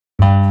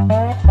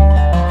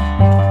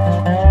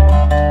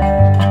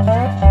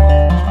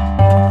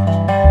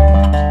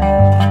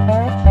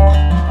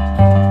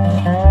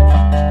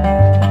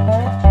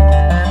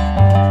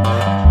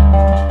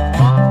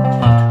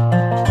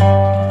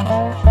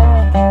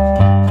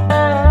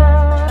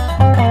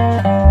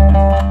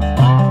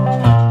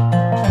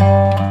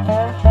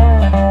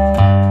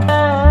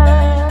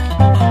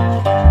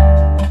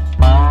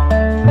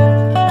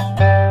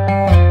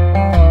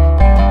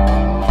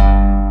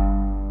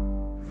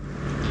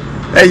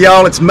Hey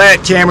y'all, it's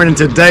Matt Cameron, and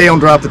today on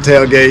Drop the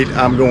Tailgate,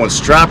 I'm going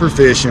striper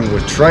fishing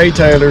with Trey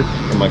Taylor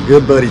and my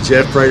good buddy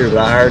Jeff Prater that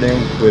I hired him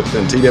with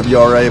in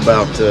TWRA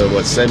about,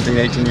 17,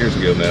 18 years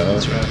ago now, huh?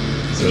 That's right.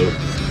 So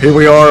here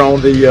we are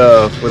on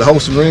the with the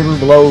Holston River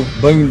below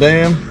Boone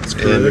Dam,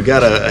 and we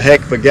got a heck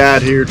of a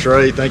guide here.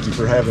 Trey, thank you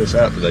for having us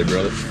out today,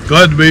 brother.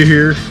 Glad to be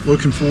here.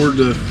 Looking forward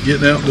to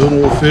getting out and doing a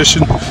little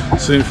fishing,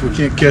 seeing if we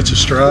can't catch a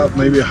stripe,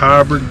 maybe a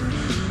hybrid,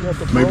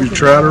 maybe a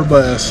trout or a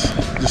bass.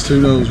 Just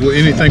who knows,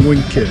 anything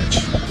we can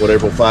catch.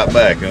 Whatever will fight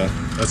back, huh?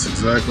 That's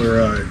exactly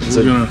right.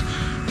 We're gonna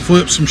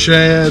flip some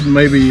shad,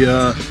 maybe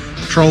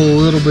troll a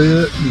little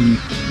bit, and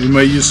we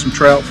may use some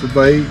trout for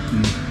bait,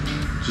 and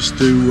just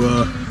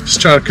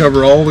try to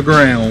cover all the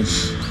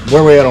grounds.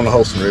 Where are we at on the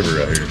Holston River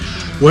right here?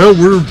 Well,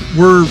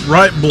 we're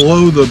right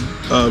below the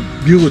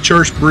Beulah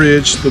Church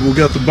Bridge. We've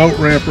got the boat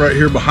ramp right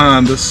here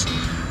behind us,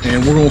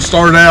 and we're going to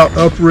start out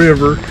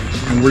upriver,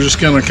 and we're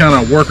just going to kind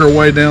of work our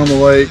way down the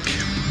lake.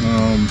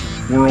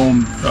 We're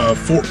on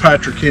Fort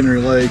Patrick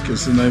Henry Lake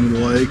is the name of the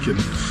lake, and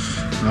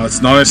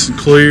it's nice and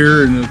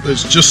clear, and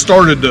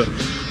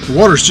the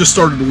water's just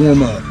started to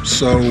warm up,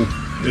 so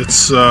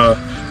it's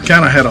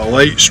kind of had a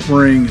late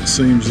spring, it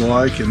seems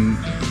like, and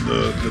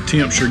the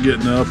temps are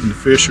getting up and the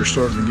fish are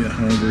starting to get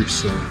hungry,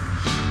 so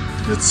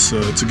it's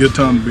a good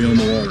time to be on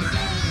the water.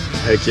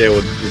 Heck yeah,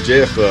 with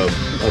Jeff,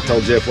 I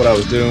told Jeff what I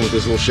was doing with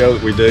this little show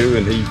that we do,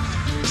 and he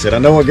said, I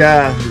know a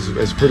guy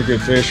who's a pretty good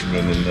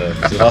fisherman, and he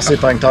said, I'll see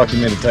if I can talk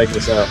him into taking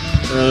us out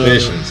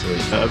fishing.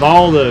 So. Of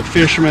all the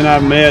fishermen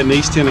I've met in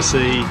East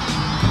Tennessee,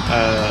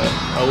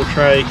 old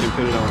Trey can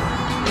put it on.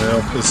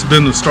 Well, it's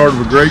been the start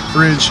of a great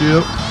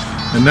friendship,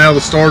 and now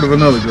the start of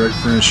another great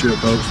friendship,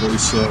 hopefully,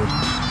 so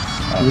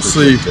we'll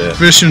see. That.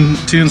 Fishing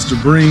tends to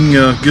bring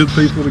good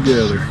people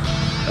together.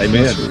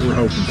 Amen. That's what we're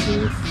hoping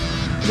for.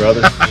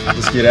 Brother,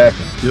 let's get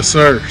after it. Yes,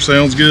 sir.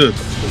 Sounds good.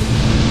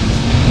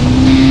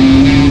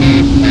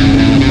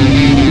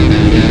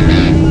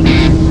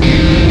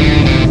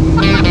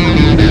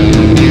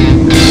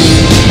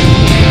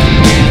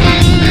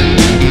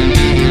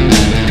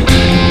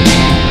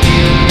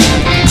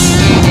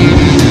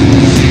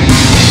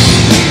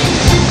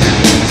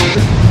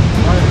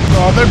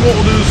 I think what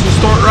we'll do is we'll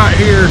start right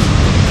here,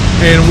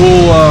 and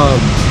we'll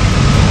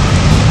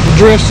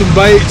drift some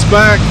baits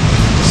back,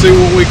 see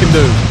what we can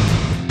do.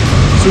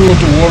 See what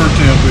the water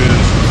temp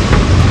is.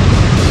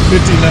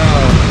 59.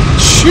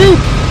 Shoot!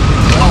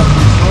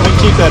 We'll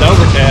keep that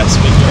overcast.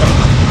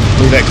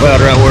 Leave that cloud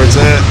right where it's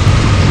at.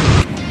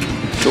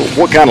 So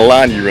what kind of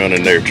line you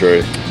running there,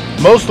 Trey?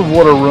 Most of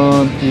what I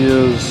run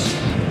is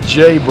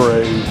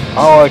J-braid.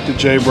 I like the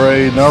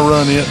J-braid, and I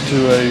run it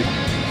to a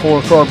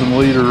fluorocarbon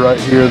leader right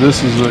here.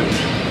 This is a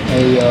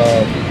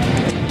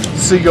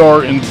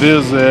Cigar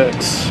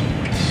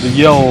InvizX, the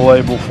yellow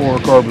label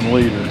fluorocarbon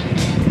leader.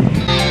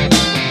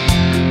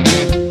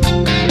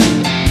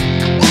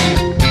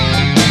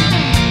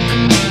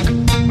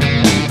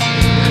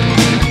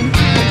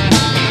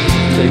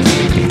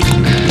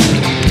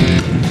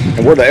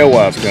 And where the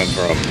Alewives come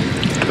from?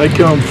 They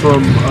come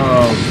from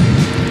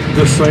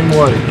this same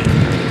lake,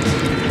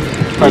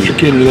 Patrick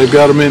Henry. They've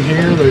got them in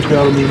here. They've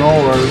got them in all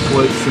our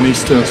lakes in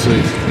East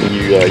Tennessee.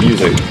 You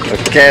use a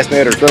cast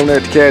net or throw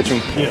net to catch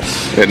them?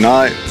 Yes. At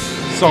night?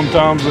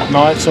 Sometimes at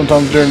night,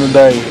 sometimes during the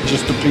day. It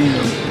just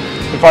depends.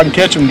 If I can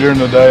catch them during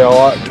the day, I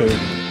like to.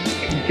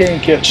 You can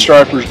catch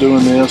stripers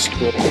doing this,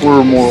 but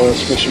we're more or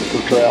less fishing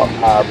for trout and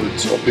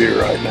hybrids up here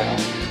right now.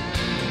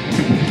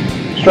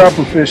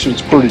 Striper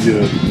fishing's pretty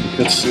good.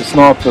 It's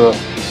not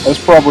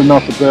that's probably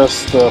not the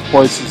best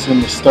places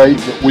in the state,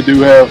 but we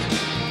do have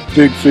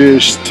big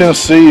fish.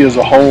 Tennessee as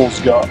a whole's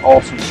got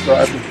awesome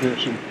striper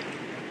fishing.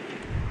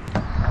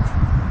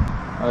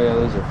 Oh yeah,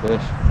 those are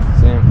fish.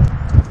 See 'em?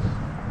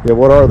 Yeah,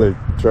 what are they,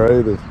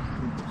 Trey? The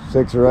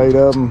 6 or 8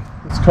 of them?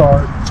 It's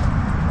carp.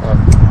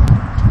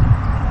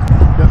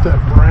 Got that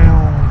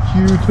brown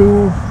hue to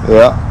them.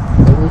 Yeah.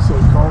 That looks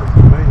like carp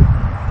to me.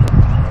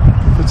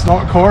 If it's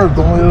not carp,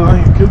 the only other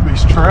thing it could be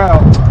is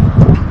trout.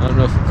 I don't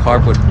know if a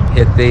carp would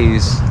hit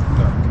these.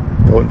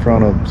 Go in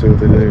front of them, see what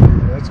they do. Yeah,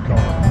 that's carp.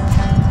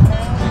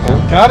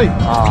 Got him.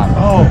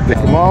 Oh,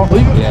 come on.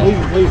 Leave it, Yeah. leave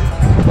it, leave it.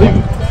 Leave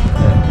it.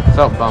 Yeah.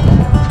 Felt bump. I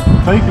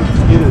think it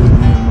can get it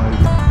again,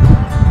 maybe.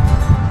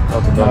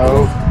 Felt the No,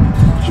 bump.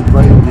 should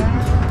bait it.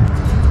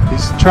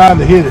 He's trying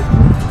to hit it.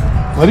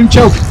 Let him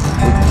choke it.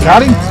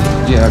 Got him?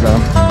 Yeah, I got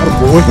him. Oh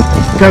boy.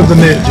 Grab the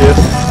net, Jeff.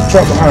 It's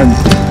right behind you.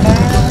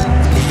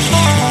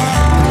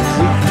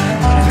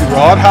 Keep your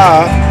rod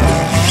high.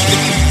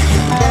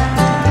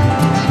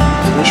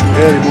 Wish we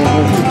had him on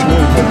over the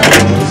 20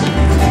 pounds.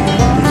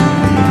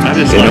 I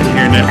just like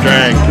hearing that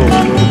drag pull a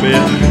little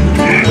bit.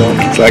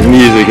 It's like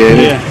music, ain't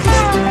it? Yeah.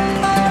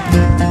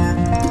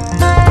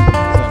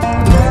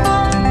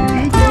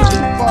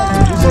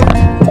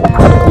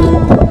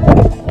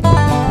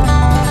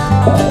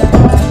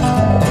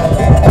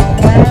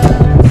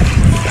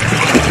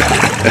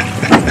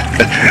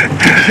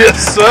 Yes,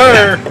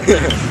 sir.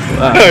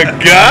 Wow.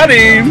 Got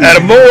him.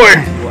 Attaboy.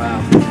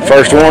 Wow.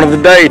 First one of the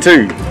day,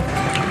 too.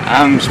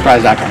 I'm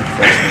surprised I caught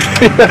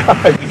the first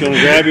one. You gonna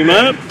grab him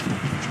up?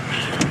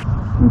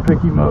 and pick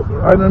him up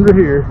right under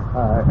here.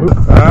 All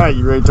right,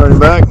 you ready to turn him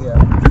back? Yeah.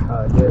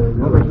 Yeah,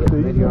 we want to get the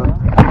video on.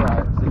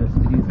 Alright, so just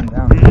ease him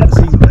down. Yeah,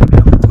 see him back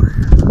down over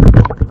here.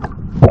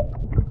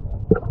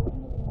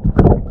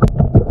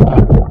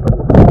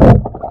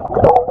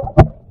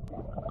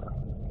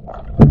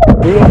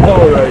 We don't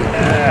tolerate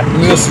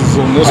misses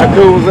on this How one.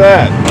 cool was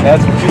that?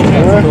 That's cool.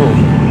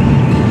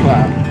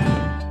 Wow.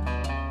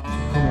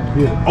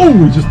 Oh,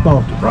 we just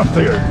stopped it right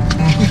there.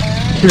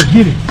 Here,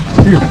 get him.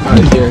 Here.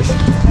 Cheers.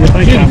 I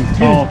think I'm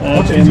caught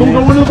up He's in gonna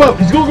there. go into the boat.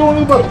 He's gonna go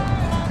into the boat.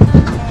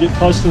 Get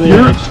close to the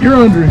edge. You're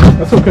under him.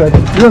 That's okay.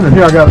 You're under.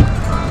 Here, I got it. I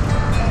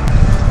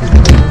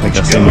think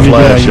I seen the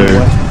flash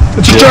there.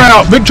 It's a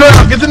trout. Big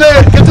trout. Get the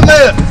net. Get the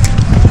net.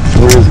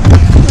 Where is it?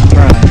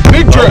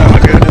 Big trout. Oh my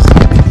goodness.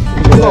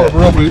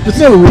 It's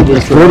not a real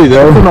big trout. Pretty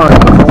though.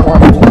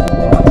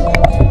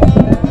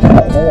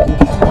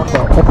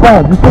 That's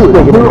fine. Just do it.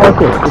 Do it right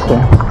there. It's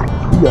fine.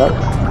 You got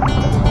it.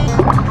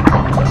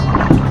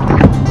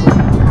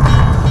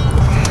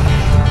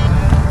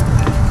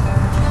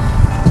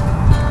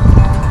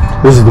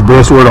 This is the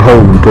best way to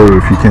hold him too,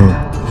 if you can.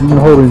 You can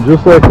hold him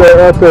just like that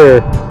right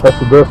there. That's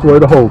the best way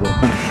to hold him.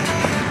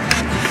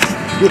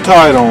 Get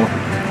tight on him.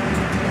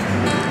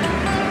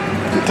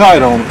 Get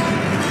tight on him.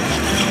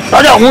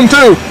 I got one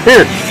too.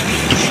 Here.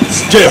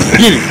 Jeff,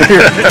 get him.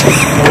 Here.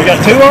 We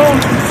got two on?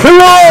 Two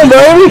on,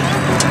 baby.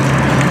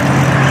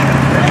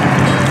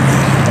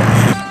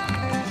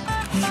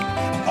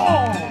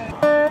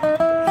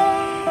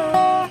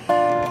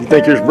 You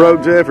think yours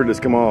broke, Jeff, or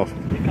just come off?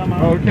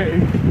 Okay,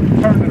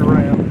 turn it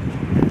around.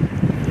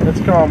 That's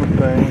a common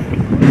thing.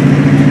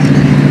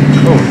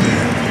 Oh,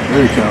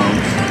 there he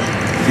comes.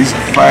 He's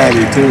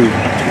fatty too.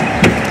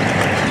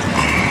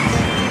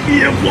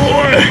 Yeah,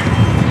 boy.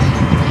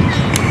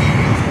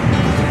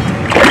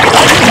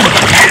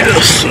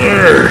 Yes,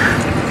 sir.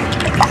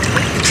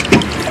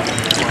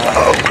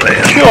 Oh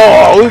man.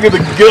 Oh, look at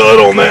the gut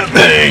on that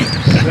thing.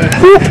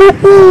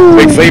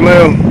 Big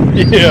female.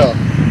 Yeah,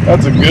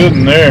 that's a good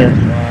one there.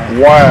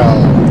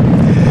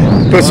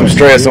 Wow. Put some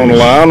stress on the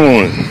line,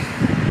 won't it?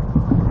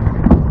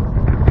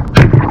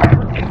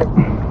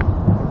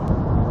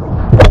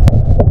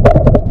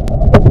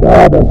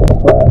 God, that's a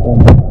fat one.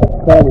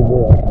 Probably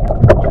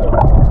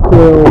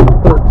 12,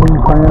 13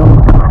 pounds.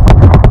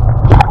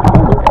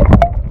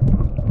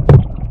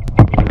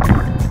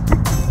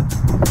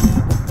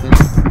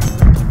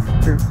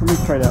 Here, let me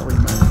try that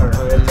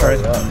remote. Try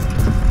it up.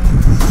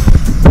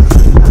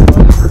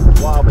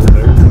 Wobble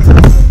there.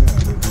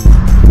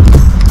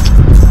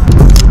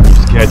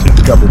 Just catching a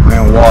couple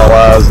pound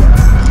walleyes.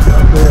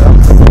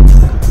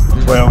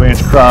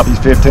 12-inch crappies,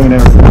 15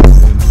 every.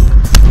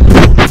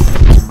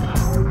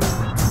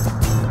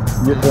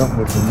 Get something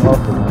with some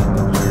muscle on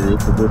there,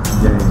 it's a different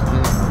game.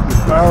 It's a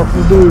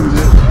powerful dude, isn't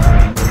it?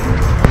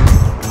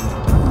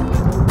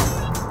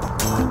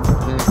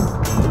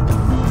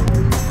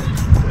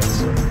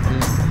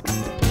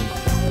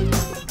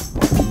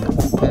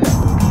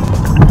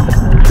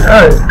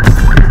 Got it.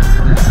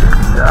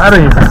 Got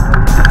him.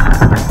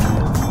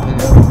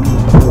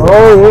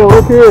 Oh, yeah,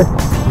 look here.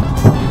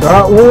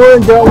 Got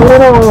one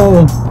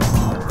on.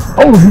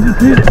 Oh, he just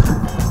hit it.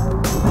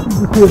 He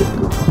just hit it.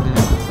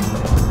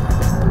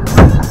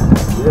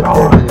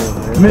 Oh,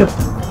 missed.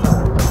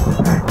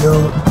 Go.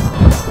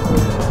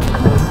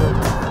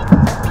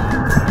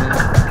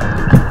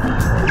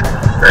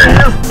 There he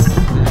is.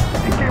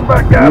 He came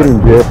back out. Get him,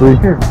 Jeffrey.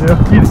 Here, Jeff,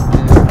 get it.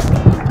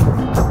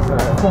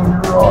 It's on your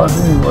rod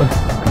anyway.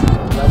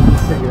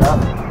 Take it out.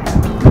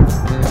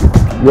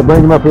 Yeah,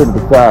 bring him up here to the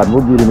side.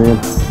 We'll get him in.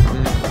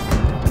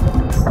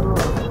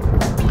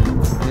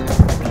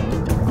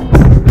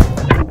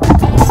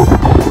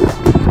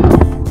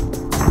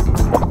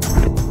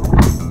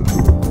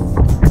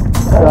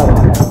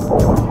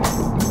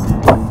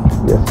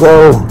 Yes,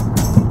 sir.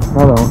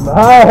 Hold on.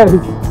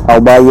 Nice.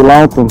 I'll buy you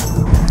lonesome.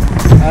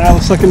 Alright,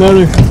 let's look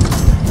another.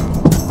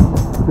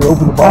 You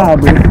open the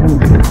bob, dude.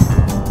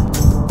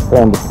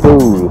 On the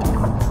spool.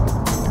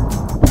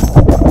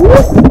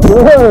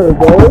 There,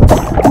 boy.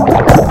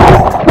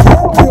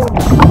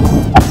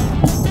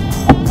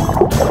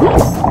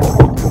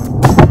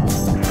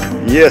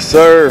 Yes,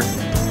 sir.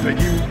 Take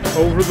you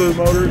over the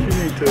motor if you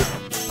need to.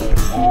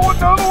 Oh,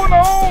 another one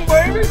on,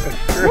 baby.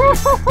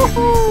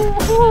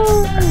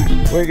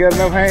 We ain't got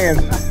enough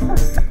hands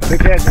to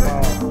catch them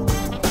all.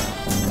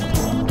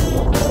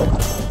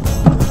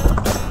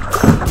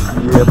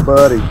 Yeah,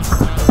 buddy.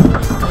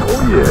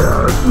 Oh,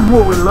 yeah. This is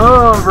what we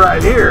love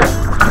right here.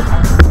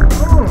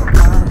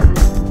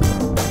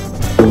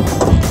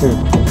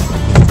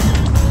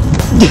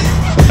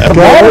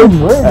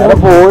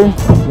 Attaboy.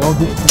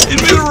 Give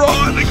me the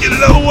rod and get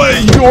it out of the way.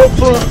 You go up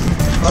front.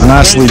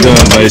 Nicely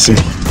done, Mason.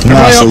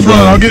 Nicely Up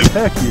front. I'll done. get.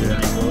 Heck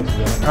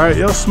yeah. All right,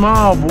 y'all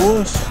smile,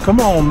 boys. Come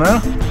on now.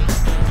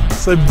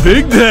 Say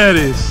big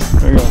daddies.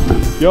 There you go.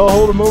 Y'all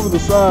hold them over the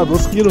side.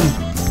 Let's get them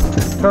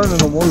turning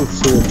them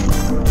loose here.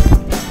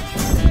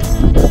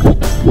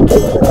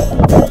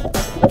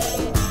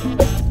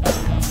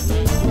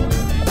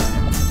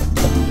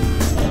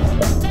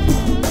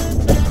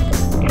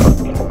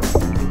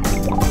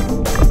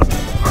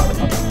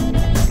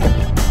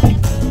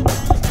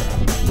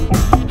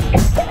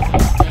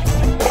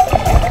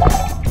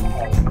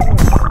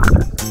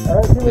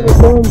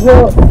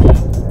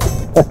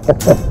 Five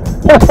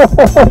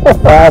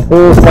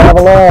fish, 5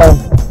 alive.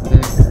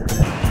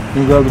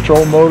 You grab the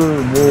trolling motor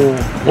and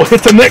we'll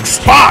hit the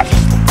next spot.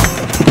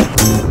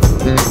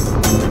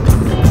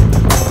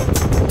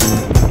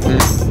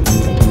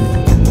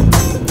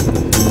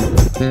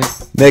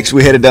 Next,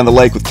 we headed down the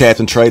lake with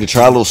Captain Trey to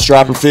try a little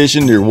striper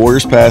fishing near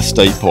Warriors Pass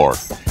State Park.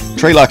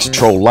 Trey likes to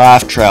troll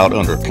live trout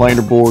under a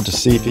planer board to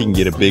see if he can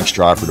get a big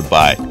striper to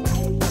bite.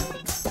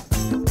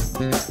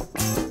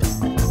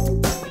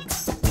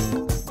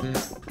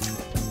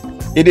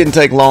 It didn't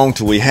take long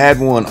till we had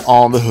one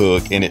on the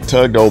hook, and it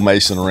tugged old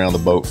Mason around the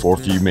boat for a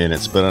few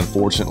minutes, but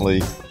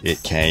unfortunately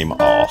it came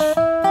off.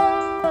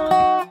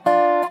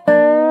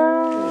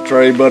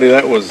 Trey, buddy,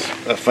 that was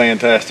a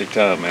fantastic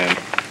time, man.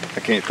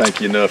 I can't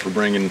thank you enough for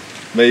bringing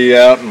me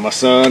out, and my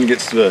son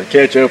gets to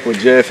catch up with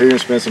Jeff here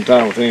and spend some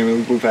time with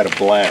him. We've had a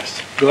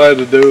blast. Glad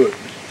to do it.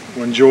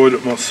 We enjoyed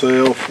it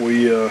myself.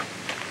 We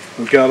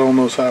got on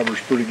those hybrids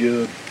pretty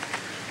good,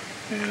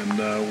 and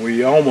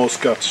we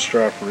almost got the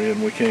striper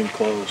in. We came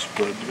close,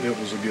 but it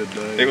was a good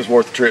day. It was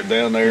worth the trip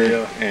down there,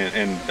 yeah.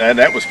 and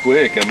that was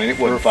quick. I mean, it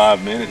wasn't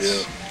 5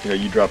 minutes. Yeah. You know,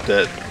 you dropped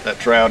that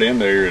trout in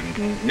there,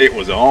 and it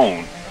was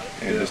on,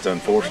 and just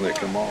unfortunately it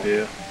come off.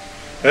 Yeah.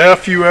 Yeah, a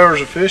few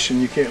hours of fishing,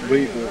 you can't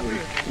beat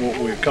what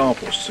we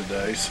accomplished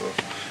today. So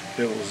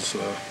it was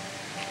a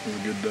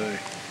good day.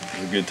 It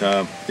was a good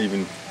time.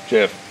 Even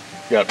Jeff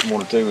got 1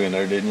 or 2 in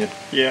there, didn't you?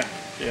 Yeah.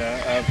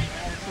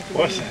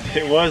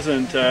 It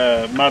wasn't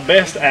my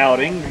best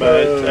outing,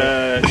 but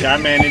I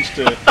managed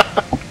to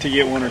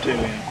get 1 or 2 in.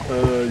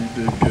 You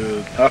did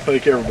good. I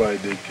think everybody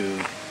did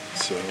good.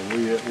 So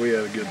we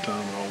had a good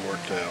time. It all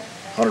worked out.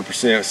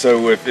 100%.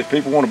 So if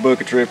people want to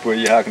book a trip with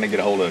you, how can they get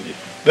a hold of you?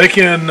 They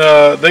can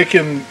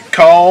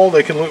call.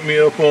 They can look me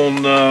up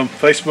on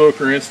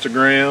Facebook or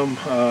Instagram.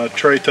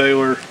 Trey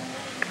Taylor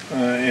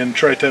and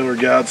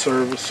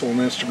TreyTaylorGuideService on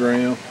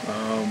Instagram.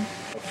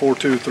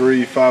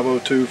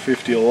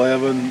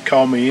 423-502-5011.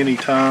 Call me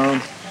anytime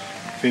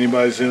if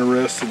anybody's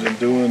interested in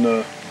doing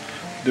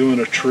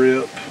a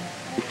trip.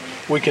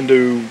 We can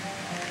do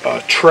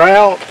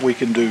trout. We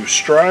can do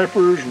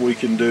stripers. We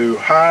can do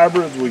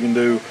hybrids. We can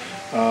do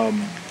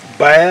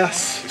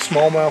bass,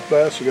 smallmouth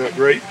bass. We got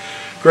great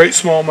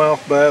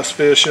smallmouth bass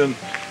fishing.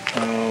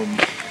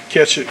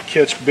 Catch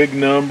big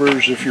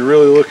numbers. If you're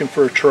really looking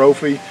for a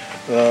trophy,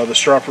 the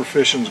striper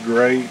fishing's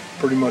great.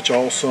 Pretty much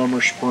all summer,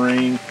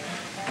 spring.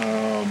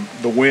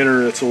 The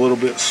winter it's a little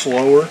bit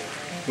slower,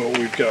 but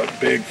we've got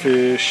big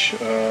fish.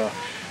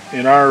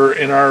 In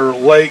our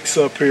lakes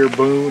up here,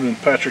 Boone and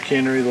Patrick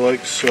Henry, the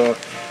lakes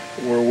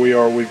where we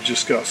are, we've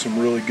just got some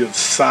really good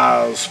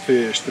size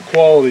fish. The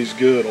quality's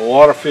good. A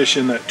lot of fish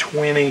in that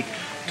 20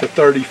 to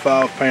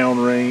 35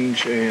 pound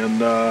range,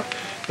 and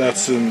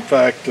that's in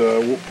fact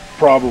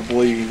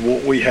probably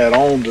what we had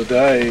on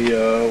today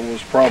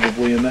was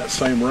probably in that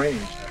same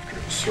range.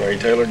 Trey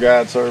Taylor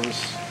Guide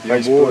Service,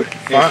 Facebook,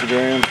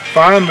 Instagram.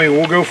 Find me,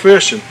 we'll go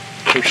fishing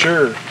for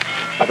sure.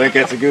 I think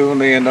that's a good one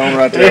to end on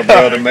right there,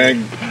 brother,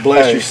 man.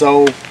 Bless your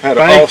soul. Had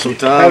an awesome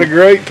time. Had a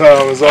great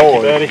time as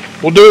always. Buddy.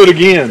 We'll do it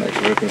again. Thanks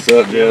for hooking us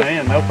up, Jeff.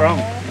 Man, no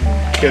problem.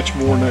 Catch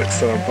more next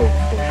time,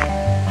 hopefully.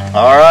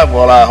 All right,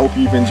 well, I hope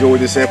you've enjoyed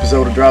this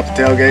episode of Drop the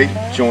Tailgate.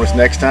 Join us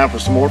next time for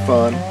some more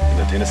fun in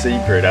the Tennessee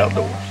Great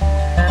Outdoors.